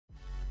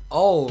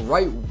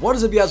Alright, what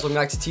is up, you guys?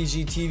 Welcome back to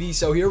TGTV.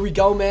 So here we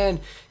go, man.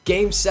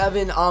 Game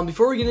 7.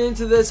 Before we get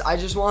into this, I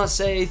just want to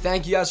say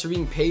thank you guys for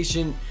being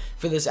patient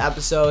for this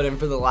episode and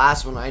for the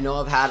last one. I know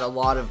I've had a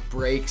lot of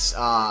breaks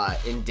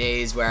in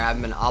days where I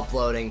haven't been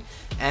uploading,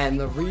 and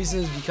the reason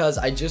is because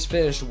I just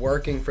finished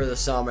working for the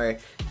summer,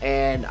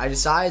 and I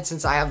decided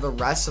since I have the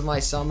rest of my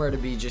summer to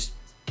be just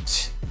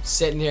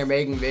sitting here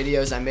making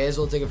videos, I may as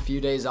well take a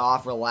few days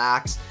off,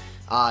 relax,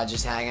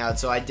 just hang out.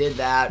 So I did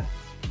that.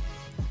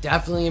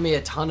 Definitely gonna be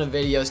a ton of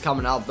videos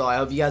coming up, though. I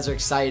hope you guys are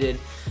excited.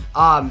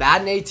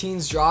 Madden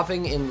 18's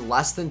dropping in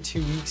less than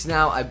 2 weeks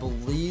now, I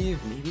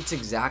believe. Maybe it's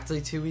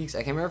exactly 2 weeks. I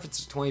can't remember if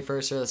it's the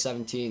 21st or the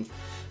 17th.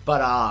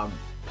 But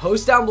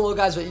post down below,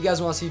 guys, what you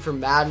guys want to see from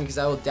Madden, because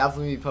I will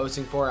definitely be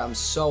posting for it. I'm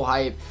so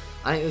hyped.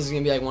 I think this is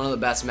gonna be like one of the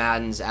best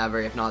Maddens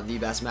ever, if not the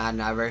best Madden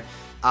ever.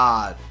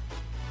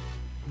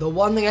 The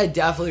one thing I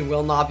definitely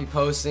will not be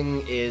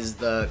posting is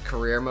the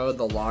career mode,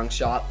 the long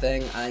shot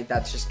thing. I think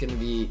that's just going to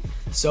be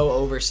so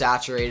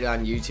oversaturated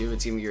on YouTube.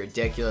 It's going to be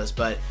ridiculous.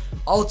 But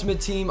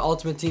Ultimate Team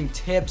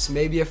tips,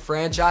 maybe a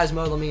franchise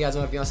mode. Let me guys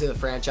know if you want to see the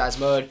franchise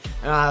mode.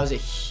 I know that was a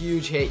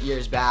huge hit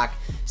years back.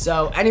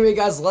 So anyway,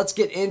 guys, let's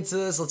get into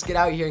this. Let's get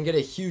out here and get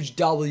a huge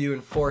W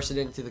and force it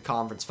into the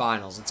conference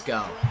finals. Let's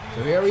go.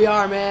 So here we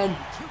are, man.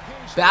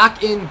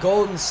 Back in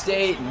Golden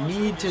State.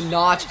 Need to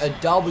notch a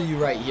W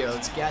right here.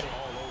 Let's get it.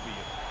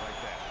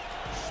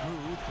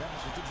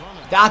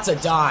 That's a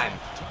dime.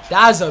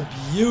 That is a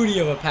beauty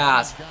of a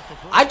pass.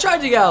 I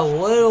tried to get a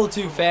little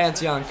too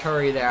fancy on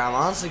Curry there. I'm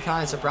honestly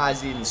kind of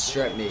surprised he didn't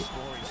strip me.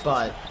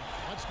 But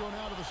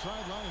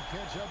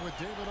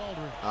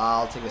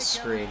I'll take a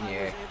screen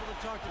here.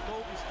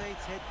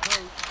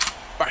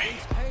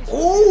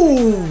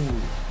 Ooh!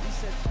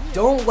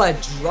 Don't let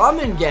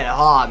Drummond get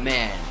hot,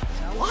 man.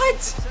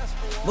 What?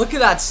 Look at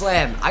that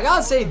slam. I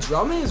gotta say,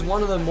 Drummond is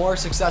one of the more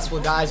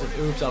successful guys with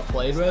oops I've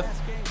played with.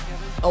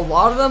 A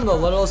lot of them, the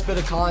littlest bit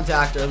of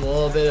contact or the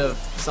little bit of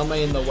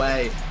somebody in the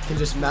way can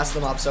just mess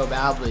them up so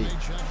badly.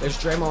 There's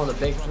Draymond with a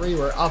big three.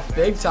 We're up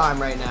big time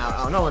right now.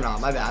 Oh, no, we're not.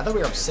 My bad. I thought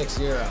we were up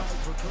 6-0.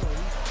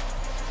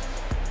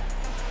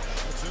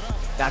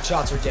 That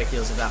shot's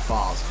ridiculous if that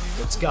falls.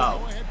 Let's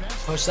go.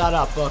 Push that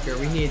up, Booker.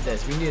 We need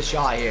this. We need a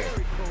shot here.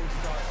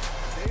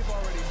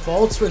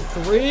 Fultz for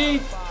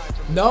three.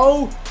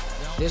 No.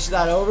 Dish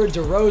that over.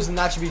 DeRozan,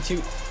 that should be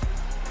two.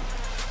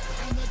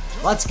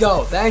 Let's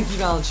go. Thank you,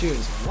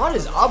 Valanciunas. What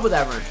is up with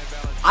everyone?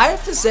 I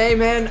have to say,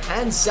 man,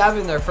 and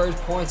 7 their first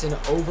points in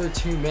over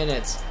 2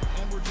 minutes.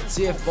 Let's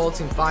see if Fultz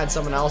can find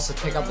someone else to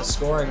pick up the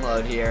scoring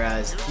load here,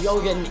 as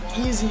he'll get an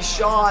easy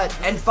shot.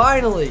 And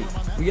finally,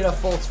 we get a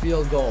Fultz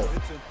field goal.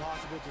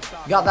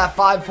 Got that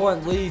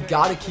 5-point lead.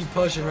 Got to keep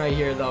pushing right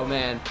here, though,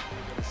 man.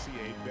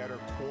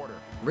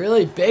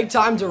 Really big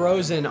time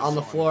DeRozan on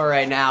the floor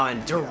right now,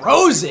 and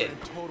DeRozan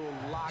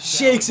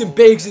shakes and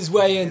bakes his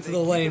way into the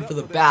lane for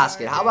the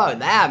basket. How about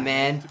that,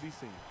 man?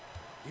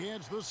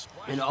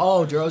 And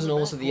oh, DeRozan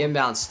almost with the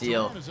inbound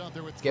steal.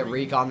 Let's get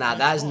Reek on that.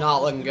 That is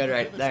not looking good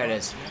right there. It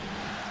is.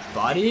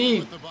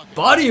 Buddy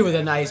with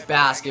a nice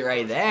basket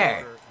right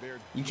there.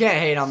 You can't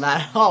hate on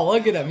that. Oh,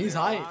 look at him. He's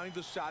hype.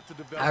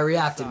 I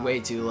reacted way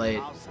too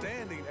late.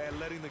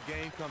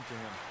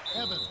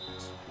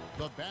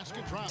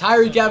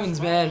 Tyreek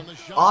Evans, man.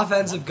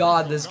 Offensive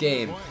god this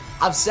game.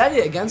 I've said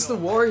it, against the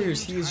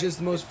Warriors, he is just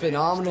the most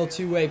phenomenal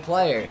two-way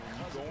player.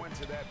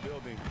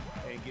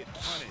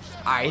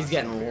 Alright, he's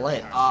getting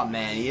lit up,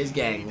 man. He is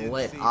getting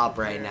lit up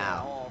right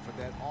now.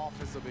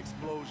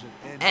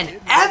 And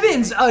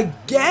Evans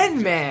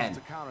again, man.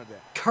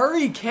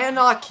 Curry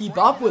cannot keep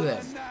up with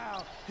him.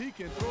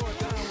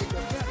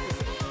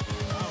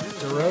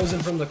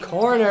 DeRozan from the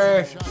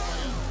corner.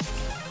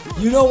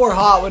 You know we're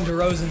hot when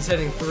DeRozan's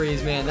hitting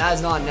threes, man. That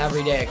is not an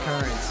everyday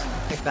occurrence.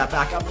 Pick that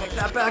back up. Pick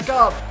that back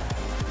up.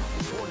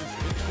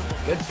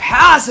 Good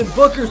pass, and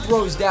Booker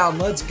throws down.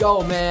 Let's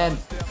go, man.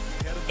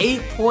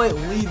 8-point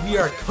lead. We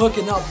are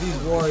cooking up these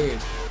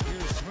Warriors.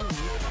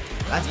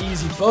 That's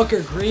easy.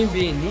 Booker green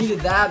bean. Needed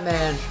that,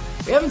 man.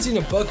 We haven't seen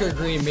a Booker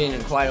green bean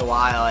in quite a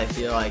while, I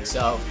feel like.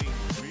 So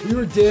we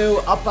were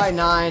due, up by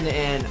 9,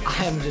 and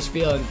I am just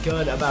feeling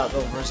good about the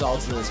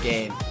results of this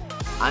game.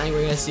 I think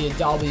we're going to see a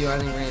W. I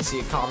think we're going to see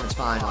a conference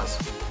finals.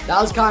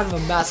 That was kind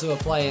of a mess of a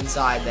play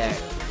inside there.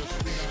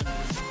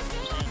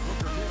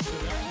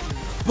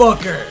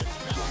 Booker.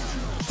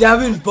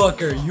 Devin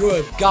Booker, you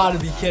have got to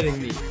be kidding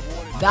me.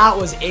 That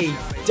was a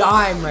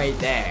dime right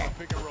there.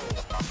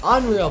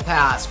 Unreal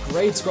pass.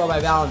 Great score by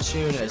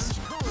Valanciunas.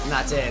 And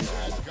that's in.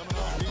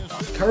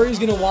 Curry's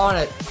going to want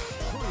it.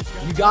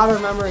 You got to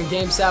remember in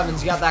Game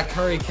 7s, you got that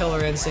Curry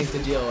killer instinct to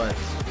deal with.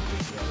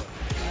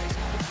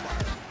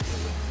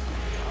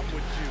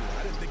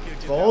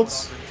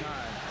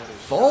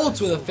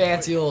 Fultz with a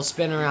fancy little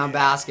spin around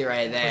basket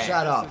right there.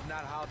 Shut up.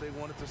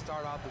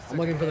 I'm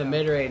looking for the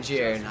mid-range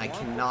here, and I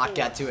cannot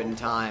get to it in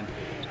time.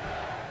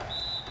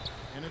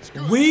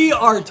 We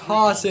are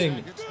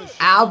tossing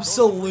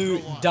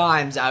absolute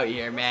dimes out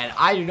here, man.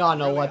 I do not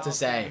know what to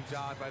say.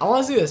 I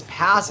want to see this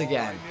pass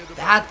again.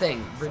 That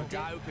thing.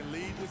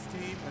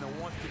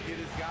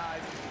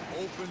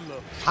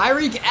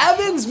 Tyreek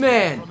Evans,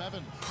 man.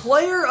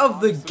 Player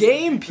of the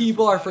game,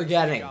 people are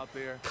forgetting.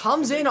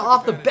 Comes in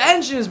off the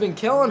bench and has been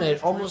killing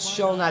it. Almost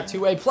showing that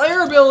two-way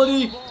player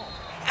ability.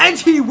 And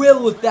he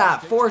will with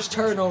that. Forced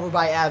turnover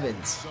by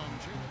Evans.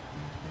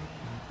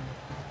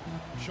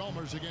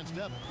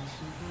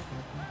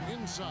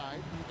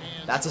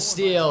 That's a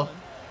steal.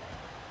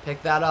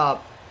 Pick that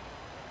up.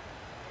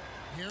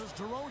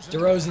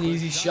 DeRozan,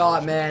 easy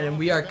shot, man, and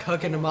we are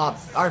cooking him up.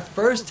 Our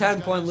first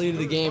 10-point lead of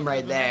the game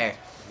right there.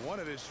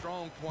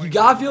 You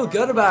gotta feel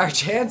good about our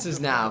chances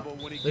now.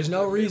 There's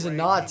no reason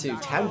not to.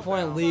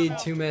 10-point lead,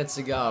 2 minutes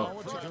to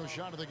go.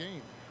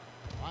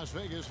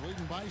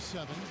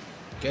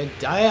 Good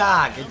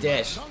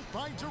dish.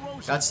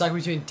 Got stuck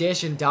between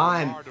dish and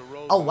dime.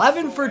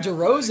 11 for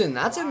DeRozan.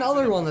 That's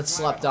another one that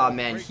slept on,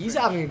 man. He's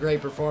having a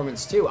great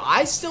performance, too.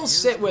 I still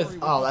sit with...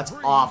 Oh, that's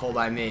awful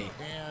by me.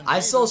 I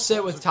still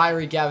sit with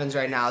Tyreek Evans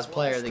right now as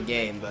player of the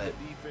game, but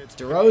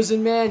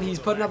DeRozan, man, he's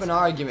putting up an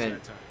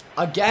argument.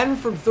 Again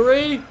from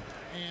 3?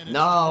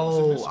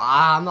 No.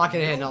 I'm not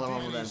going to hit another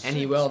one with him. And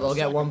he will. They'll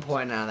get 1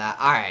 point out of that.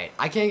 All right.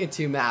 I can't get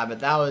too mad, but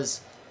that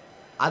was...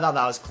 I thought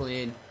that was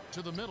clean.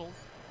 To the middle.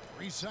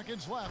 3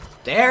 seconds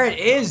left. There it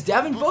is.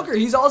 Devin Booker.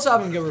 He's also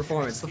having a good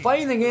performance. The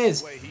funny thing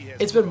is,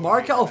 it's been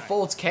Markelle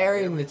Fultz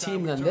carrying the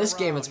team. And in this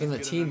game, it's been the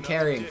team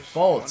carrying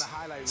Fultz.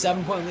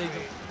 7-point lead.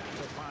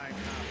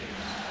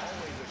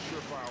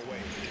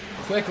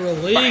 Quick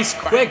release.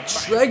 Quick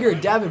trigger.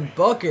 Devin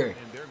Booker.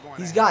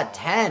 He's got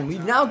 10.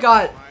 We've now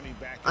got...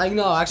 I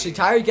know, actually,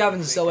 Tyreek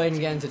Evans is still waiting to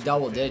get into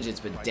double digits,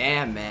 but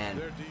damn, man.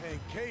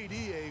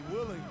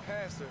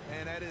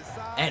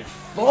 And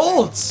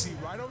Fultz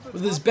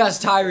with his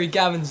best Tyreek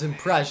Evans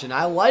impression.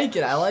 I like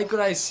it. I like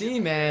what I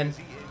see, man.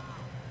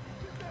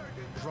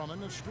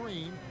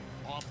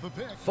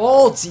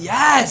 Fultz,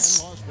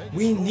 yes!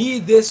 We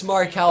need this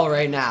Markelle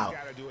right now.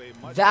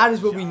 That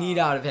is what we need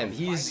out of him.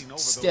 He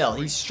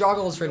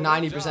struggles for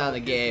 90% of the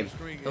game.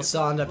 He'll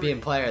still end up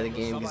being player of the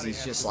game because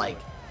he's just like...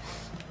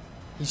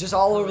 He's just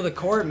all over the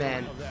court,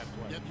 man.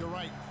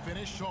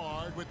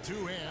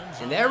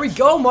 And there we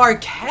go,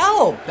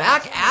 Markelle.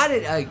 Back at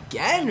it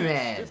again,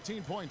 man.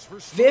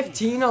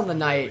 15 on the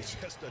night.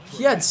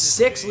 He had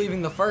 6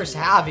 leaving the first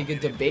half. He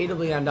could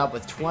debatably end up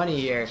with 20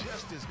 here.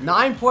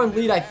 9-point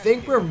lead. I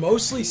think we're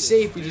mostly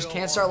safe. We just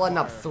can't start letting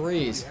up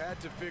threes.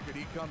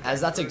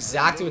 As that's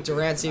exactly what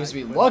Durant seems to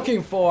be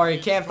looking for. He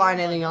can't find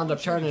anything, end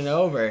up turning it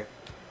over.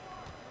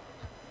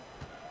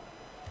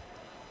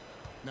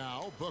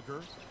 Now,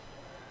 Booker.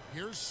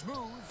 Here's smooth.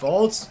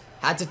 Fultz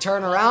had to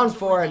turn around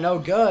for it. No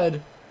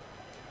good.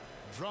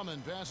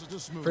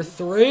 For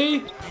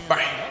 3.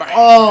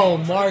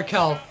 Oh,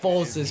 Markelle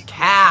Fultz is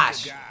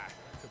cash. You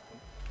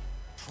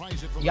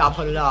gotta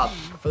put it up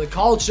for the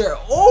culture.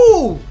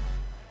 Oh!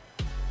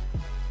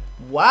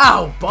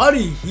 Wow,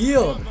 Buddy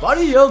Hield.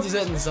 Buddy Hield is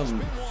hitting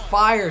some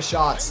fire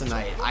shots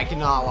tonight. I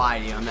cannot lie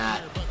to you on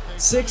that.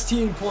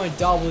 16-point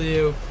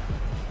W.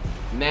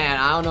 Man,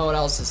 I don't know what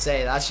else to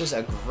say. That's just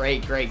a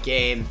great, great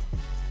game.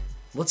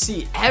 Let's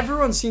see.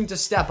 Everyone seemed to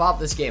step up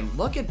this game.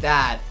 Look at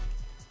that.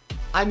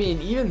 I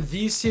mean, even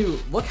these two.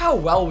 Look how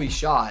well we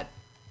shot.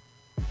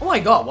 Oh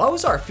my god, what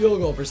was our field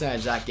goal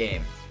percentage that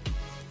game?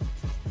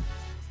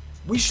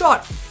 We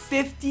shot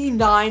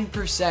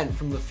 59%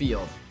 from the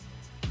field.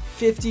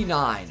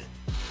 59.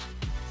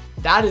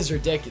 That is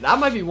ridiculous. That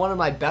might be one of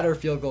my better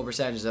field goal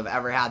percentages I've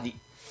ever had.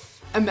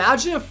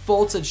 Imagine if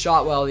Fultz had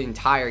shot well the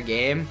entire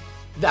game.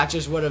 That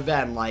just would have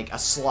been like a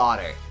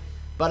slaughter.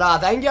 But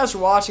thank you guys for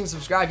watching.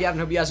 Subscribe if you haven't.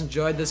 Hope you guys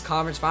enjoyed this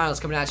conference finals.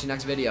 Coming at you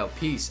next video.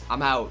 Peace.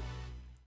 I'm out.